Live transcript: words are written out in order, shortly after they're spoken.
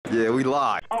Yeah, we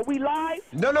live. Are we live?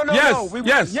 No.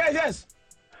 Yes, yes. Yes.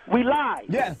 We live.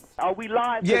 Yeah. Are we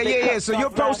live? Yeah. So you're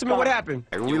posting me what happened.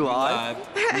 We live.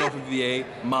 North of VA,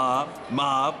 mob.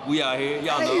 We out here.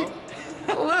 Y'all know.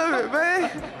 I love it,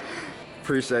 man.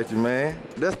 Appreciate you, man.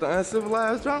 That's the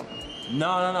uncivilized jump?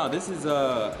 No. This is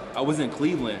I was in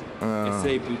Cleveland. It's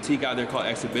a boutique out there called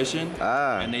Exhibition.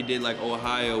 And they did like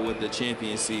Ohio with the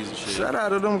champion seas and shit. Shout out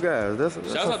to them guys. That's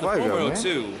Shout out to Promo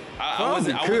too.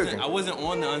 I wasn't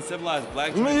on the uncivilized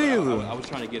black joint. Me either. I was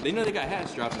trying to get. They know they got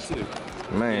hats dropping too.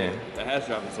 Man. Yeah, the hats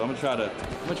dropping. So I'm gonna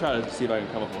try to see if I can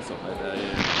come up on something like that.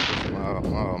 Yeah.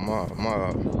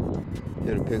 Mob.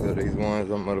 You gotta pick up these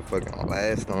ones. I'm motherfucking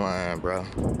last in line, bro.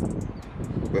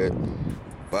 But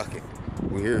fuck it.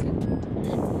 We here.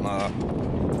 Mob.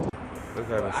 Look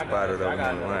how I spotted over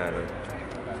on the line.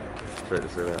 Check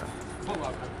this out.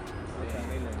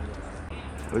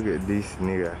 Look at this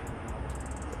nigga.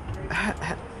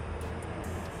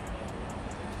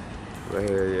 But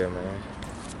hell yeah, man.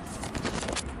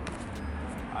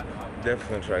 Definitely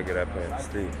gonna try to get that past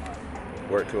Steve.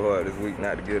 Work too hard this week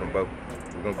not to get them both.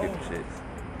 We're gonna get them shits.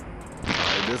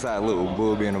 Alright, this how little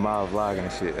bull be in the mouth vlogging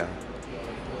and shit, y'all.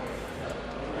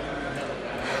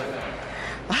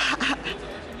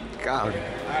 God.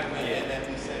 Alright, man.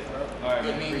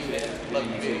 Appreciate it. Love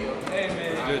you too. Hey,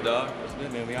 man. It's good, dog. It's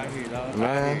good, man. We out here, dog. Man.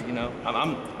 Out here, you know.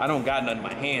 I don't got nothing in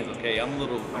my hands, okay? I'm a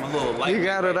little light. You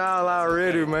got it all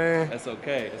already, man. That's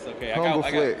okay. It's okay. Humble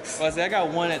flex. I got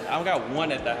one at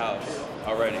the house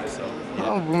already, so. Yeah.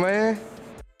 Humble, man.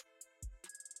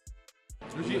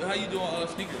 How you doing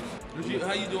sneakers?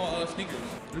 How you doing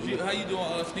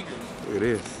sneakers? Look at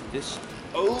this. This.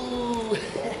 Oh.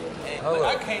 Look,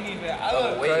 I can't even.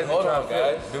 Wait, hold on,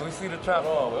 guys. Do we see the trap?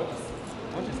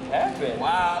 What just happened?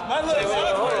 Wow, my little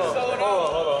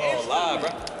Hold on. Live,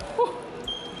 bro.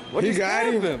 What you got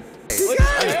him? I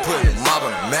just put mob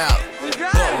on the map.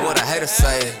 Fuck what I hate to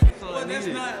say. But that's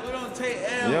not. We don't take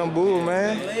L. Young bull,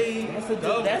 man. That's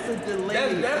a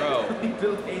delay, bro.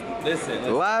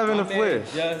 Listen. Live in the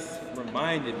flesh. Just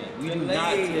reminded me. We do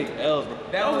not take L's, bro.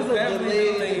 That was a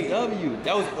definitely delayed W.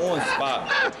 That was on spot.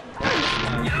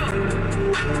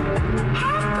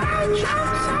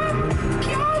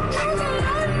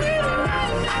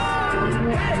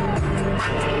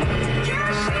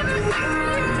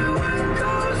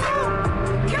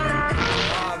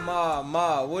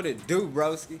 Ma, what it do,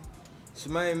 broski? It's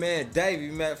your main man,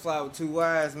 DaveyMcFlyy with 2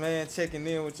 Y's, man, checking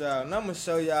in with y'all. And I'm gonna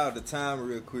show y'all the time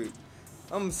real quick.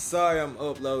 I'm sorry I'm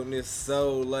uploading this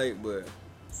so late, but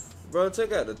bro,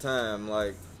 check out the time.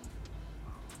 Like,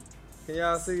 can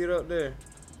y'all see it up there?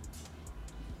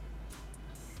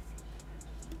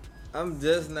 I'm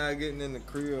just not getting in the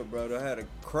crib, bro. I had a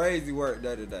crazy work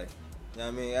day today. You know what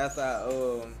I mean? After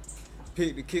I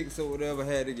picked the kicks or whatever,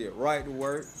 had to get right to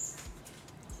work.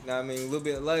 You know what I mean? A little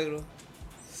bit later,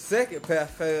 second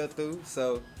pass fell through,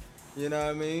 so, you know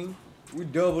what I mean? We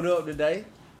doubled up today.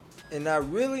 And I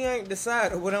really ain't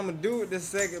decided what I'm going to do with this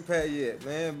second pass yet,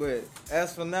 man. But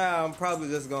as for now, I'm probably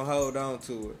just going to hold on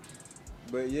to it.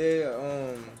 But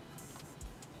yeah,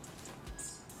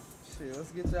 shit,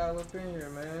 let's get y'all up in here,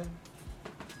 man.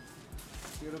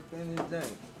 Get up in this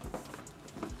thing.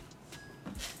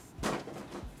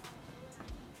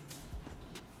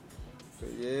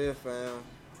 But yeah, fam.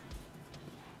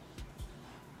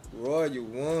 Royal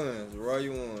ones.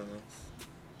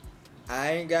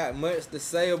 I ain't got much to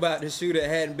say about the shoe that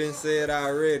hadn't been said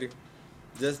already.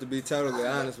 Just to be totally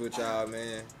honest with y'all,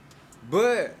 man.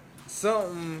 But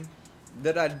something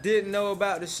that I didn't know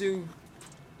about the shoe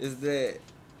is that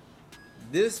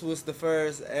this was the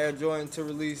first Air Jordan to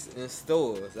release in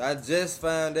stores. I just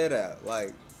found that out.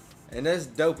 Like, and that's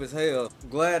dope as hell.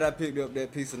 Glad I picked up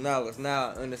that piece of knowledge. Now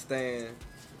I understand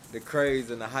the craze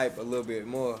and the hype a little bit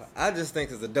more. I just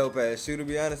think it's a dope ass shoe, to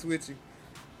be honest with you.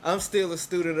 I'm still a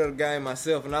student of the game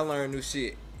myself, and I learn new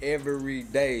shit every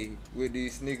day with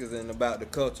these sneakers and about the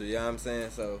culture, you know what I'm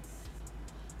saying? So,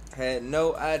 had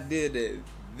no idea that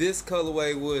this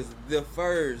colorway was the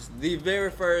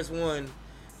very first one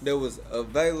that was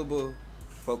available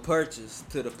for purchase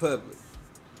to the public.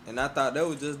 And I thought that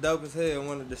was just dope as hell and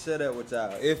wanted to share that with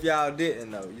y'all. If y'all didn't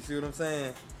know, you see what I'm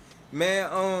saying?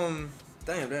 Man,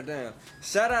 damn.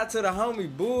 Shout out to the homie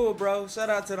Bull, bro. Shout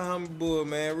out to the homie Bull,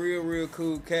 man. Real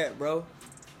cool cat, bro.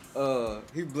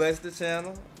 He blessed the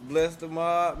channel, blessed the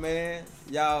mob, man.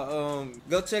 Y'all,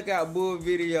 go check out Bull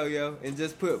video, yo, and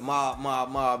just put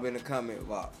mob in the comment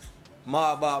box.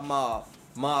 Mob up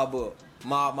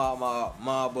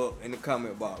in the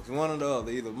comment box. One or the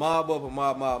other, either mob up or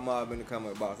mob in the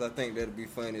comment box. I think that'd be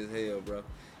funny as hell, bro.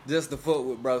 Just to fuck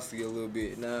with broski a little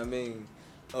bit, you know what I mean?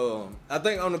 I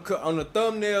think on the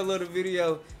thumbnail of the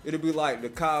video, it'll be like the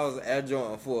cause Air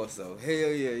Jordan 4. So hell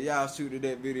yeah, y'all shoot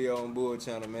that video on Bull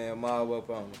Channel, man. Mob up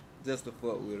on it. Just to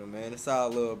fuck with him, man. It's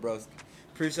all love, broski.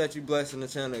 Appreciate you blessing the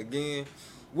channel again.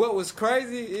 What was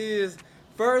crazy is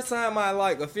first time I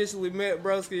like officially met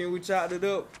broski and we chopped it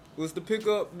up was to pick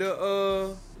up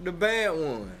the bad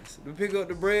ones, to pick up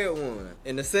the bread ones.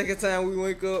 And the second time we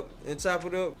wake up and chop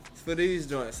it up for these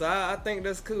joints. So I think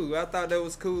that's cool. I thought that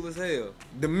was cool as hell.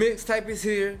 The mixtape is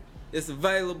here. It's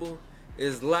available.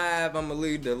 It's live. I'm gonna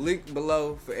leave the link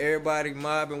below for everybody.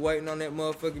 Mob been waiting on that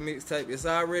motherfucking mixtape. It's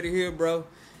already here, bro.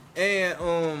 And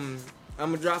I'm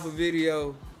gonna drop a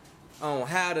video on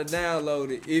how to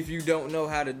download it if you don't know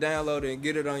how to download it and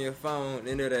get it on your phone,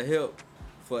 and it'll help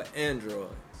for Android.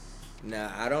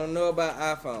 Now, I don't know about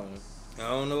iPhone. I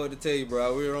don't know what to tell you,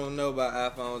 bro. We don't know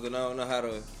about iPhones, and I don't know how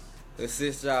to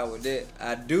assist y'all with that.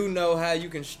 I do know how you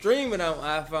can stream it on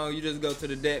iPhone. You just go to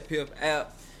the DatPiff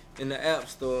app in the App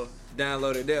Store,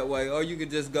 download it that way, or you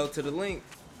could just go to the link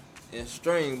and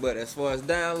stream. But as far as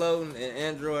downloading and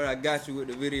Android, I got you with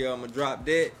the video. I'm gonna drop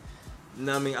that. You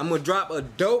know what I mean? I'm gonna drop a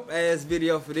dope ass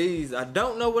video for these. I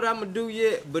don't know what I'm gonna do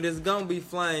yet, but it's gonna be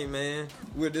flame, man.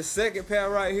 With the second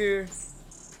pair right here.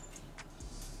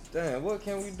 Damn, what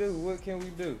can we do? What can we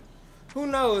do? Who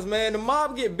knows, man? The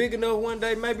mob get big enough one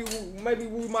day. Maybe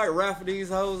we might raffle these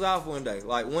hoes off one day,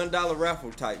 like $1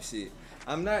 raffle type shit.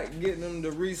 I'm not getting them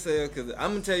to resell, cause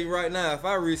I'm gonna tell you right now, if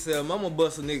I resell them, I'm gonna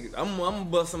bust a nigga. I'm gonna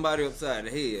bust somebody upside the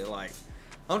head. Like,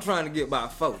 I'm trying to get by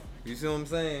 4. You see what I'm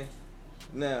saying?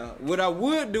 Now, what I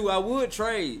would do, I would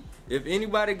trade. If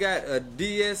anybody got a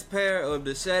DS pair of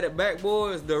the Shattered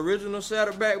Backboards, the original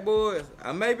Shattered Backboards,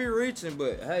 I may be reaching,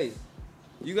 but hey,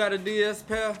 you got a DS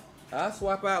pair, I'll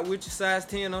swap out with your size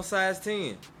 10 on size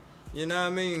 10. You know what I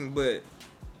mean? But,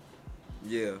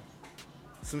 yeah.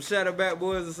 Some Shattered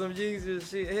Backboards or some Jesus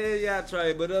shit, hell yeah, I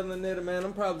trade. But other than that, man,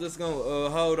 I'm probably just gonna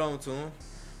hold on to them.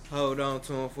 Hold on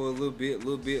to them for a little bit,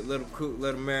 let them cook,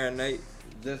 let them marinate.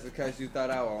 Just in case you thought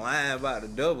I was lying about the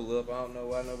double up, I don't know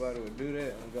why nobody would do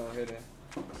that. I'm going ahead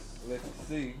and let you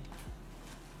see.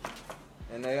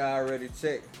 And they already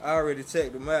checked. I already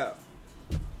checked them out.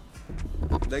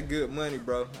 They good money,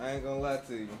 bro. I ain't gonna lie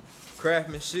to you.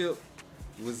 Craftsmanship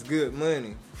was good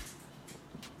money.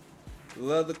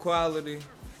 Leather quality,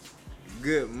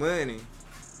 good money.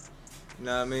 You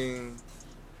know what I mean?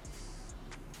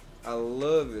 I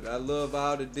love it. I love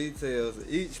all the details.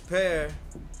 Each pair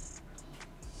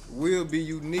will be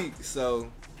unique,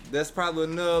 so that's probably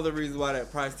another reason why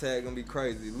that price tag gonna be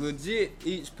crazy. Legit,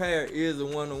 each pair is a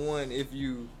one-on-one if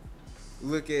you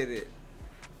look at it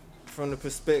from the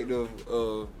perspective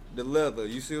of the leather.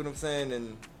 You see what I'm saying?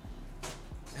 And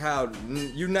how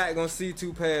you're not gonna see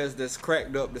 2 pairs that's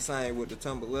cracked up the same with the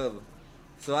tumbled leather.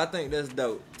 So I think that's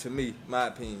dope, to me, my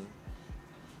opinion.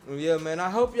 And yeah, man, I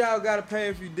hope y'all got a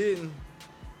pair. If you didn't,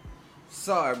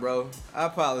 sorry, bro. I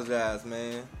apologize,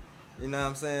 man. You know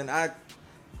what I'm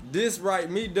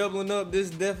saying? Me doubling up, this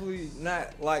definitely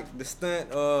not like the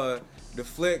stunt or the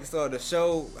flex or the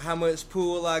show how much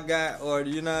pull I got, or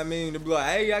you know what I mean, to be like,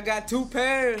 hey, I got 2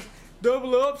 pairs,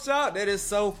 double up shot. That is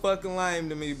so fucking lame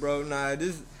to me, bro. Nah,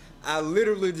 I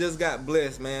literally just got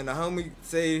blessed, man. The homie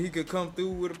said he could come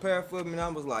through with a pair for me, and I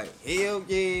was like, hell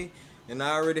yeah. And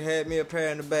I already had me a pair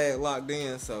in the bag locked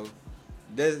in, so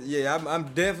I'm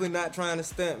definitely not trying to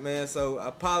stunt, man. So I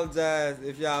apologize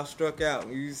if y'all struck out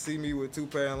when you see me with 2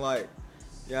 pair and like,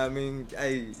 you know what I mean?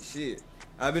 Hey, shit.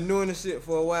 I've been doing this shit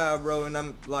for a while, bro, and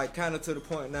I'm like kind of to the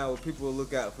point now where people will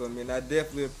look out for me, and I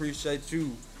definitely appreciate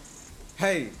you.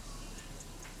 Hey,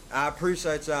 I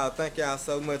appreciate y'all. Thank y'all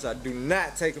so much. I do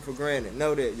not take it for granted.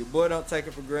 Know that. Your boy don't take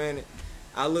it for granted.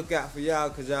 I look out for y'all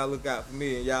because y'all look out for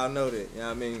me, and y'all know that. You know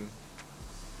what I mean?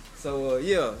 So,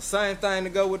 yeah, same thing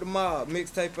to go with the mob.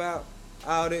 Mixtape out,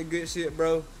 all that good shit,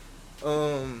 bro.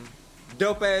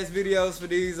 Dope-ass videos for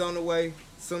these on the way.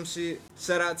 Some shit.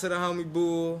 Shout out to the homie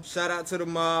Bull. Shout out to the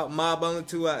mob. Mob only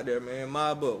 2 out there, man.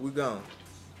 Mob up. We gone.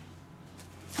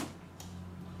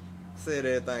 Said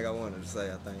everything I wanted to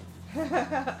say, I think.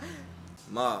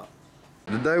 Mob.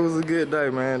 The day was a good day,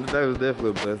 man. The day was definitely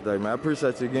a blessed day, man. I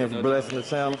appreciate you again for blessing the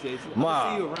channel.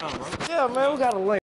 Mob. See you around, bro. Yeah, man, we got a link.